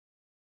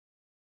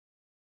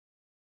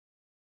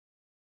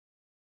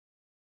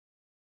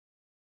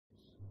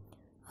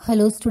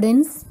Hello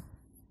students,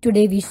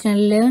 today we shall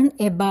learn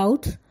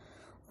about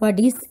what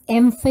is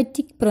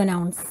emphatic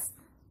pronouns.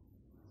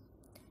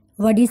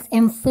 What is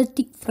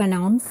emphatic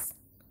pronouns?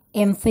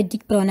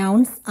 Emphatic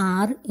pronouns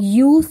are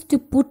used to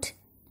put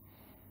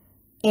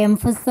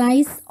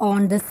emphasis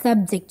on the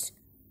subject.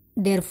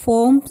 Their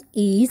form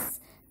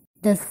is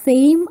the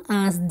same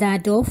as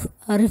that of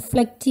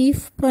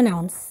reflective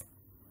pronouns.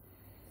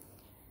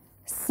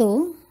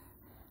 So,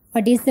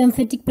 what is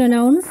emphatic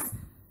pronouns?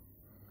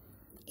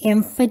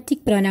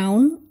 Emphatic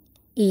pronoun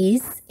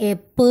is a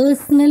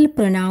personal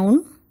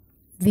pronoun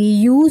we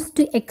use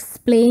to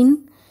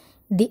explain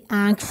the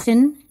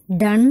action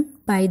done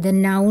by the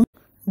noun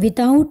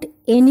without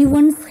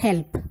anyone's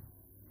help.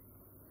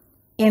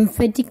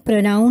 Emphatic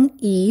pronoun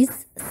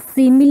is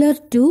similar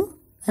to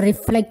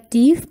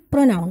reflective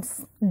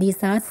pronouns.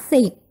 These are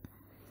same.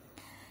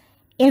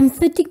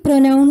 Emphatic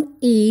pronoun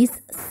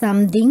is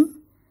something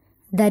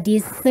that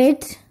is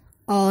said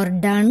or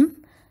done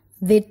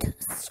with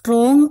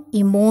strong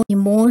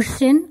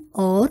emotion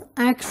or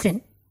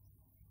action.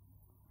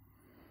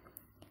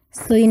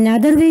 So in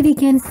other way we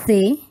can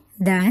say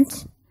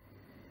that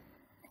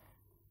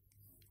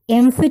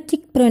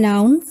emphatic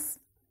pronouns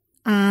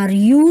are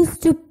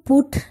used to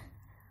put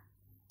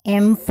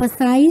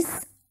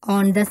emphasis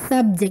on the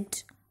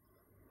subject.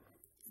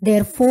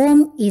 Their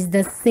form is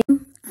the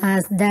same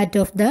as that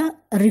of the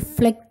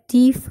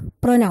reflective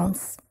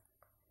pronouns.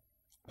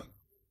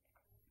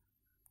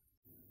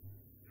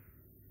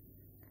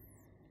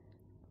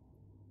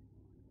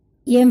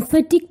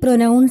 Emphatic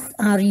pronouns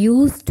are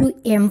used to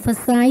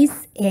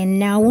emphasize a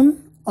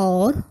noun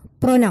or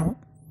pronoun.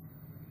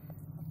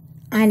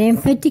 An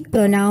emphatic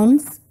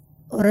pronoun's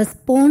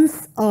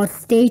response or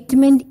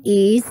statement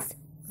is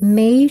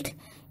made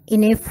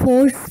in a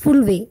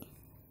forceful way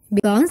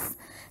because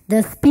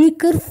the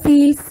speaker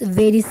feels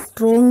very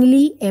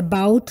strongly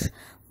about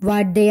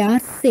what they are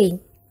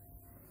saying.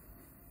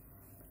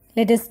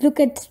 Let us look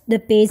at the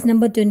page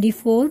number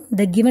 24,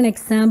 the given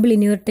example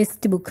in your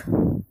textbook.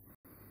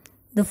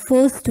 The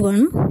first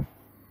one,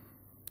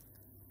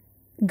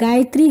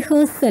 Gayatri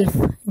herself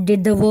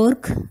did the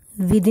work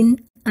within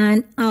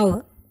an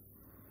hour.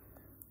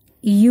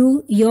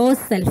 You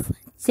yourself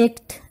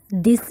checked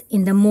this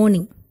in the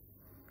morning.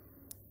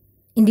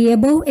 In the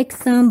above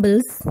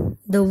examples,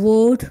 the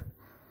word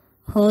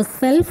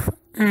herself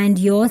and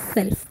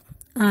yourself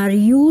are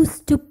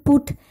used to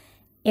put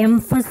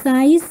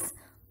emphasis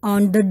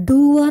on the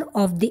doer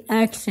of the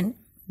action,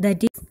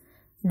 that is,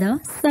 the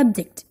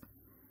subject.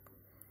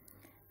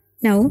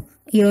 Now,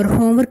 your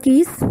homework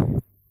is,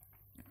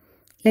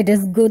 let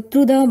us go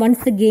through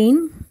once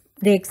again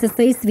the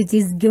exercise which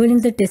is given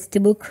in the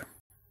textbook,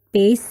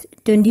 page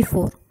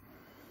 24.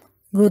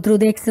 Go through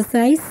the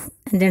exercise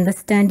and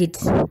understand it.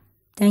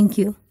 Thank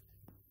you.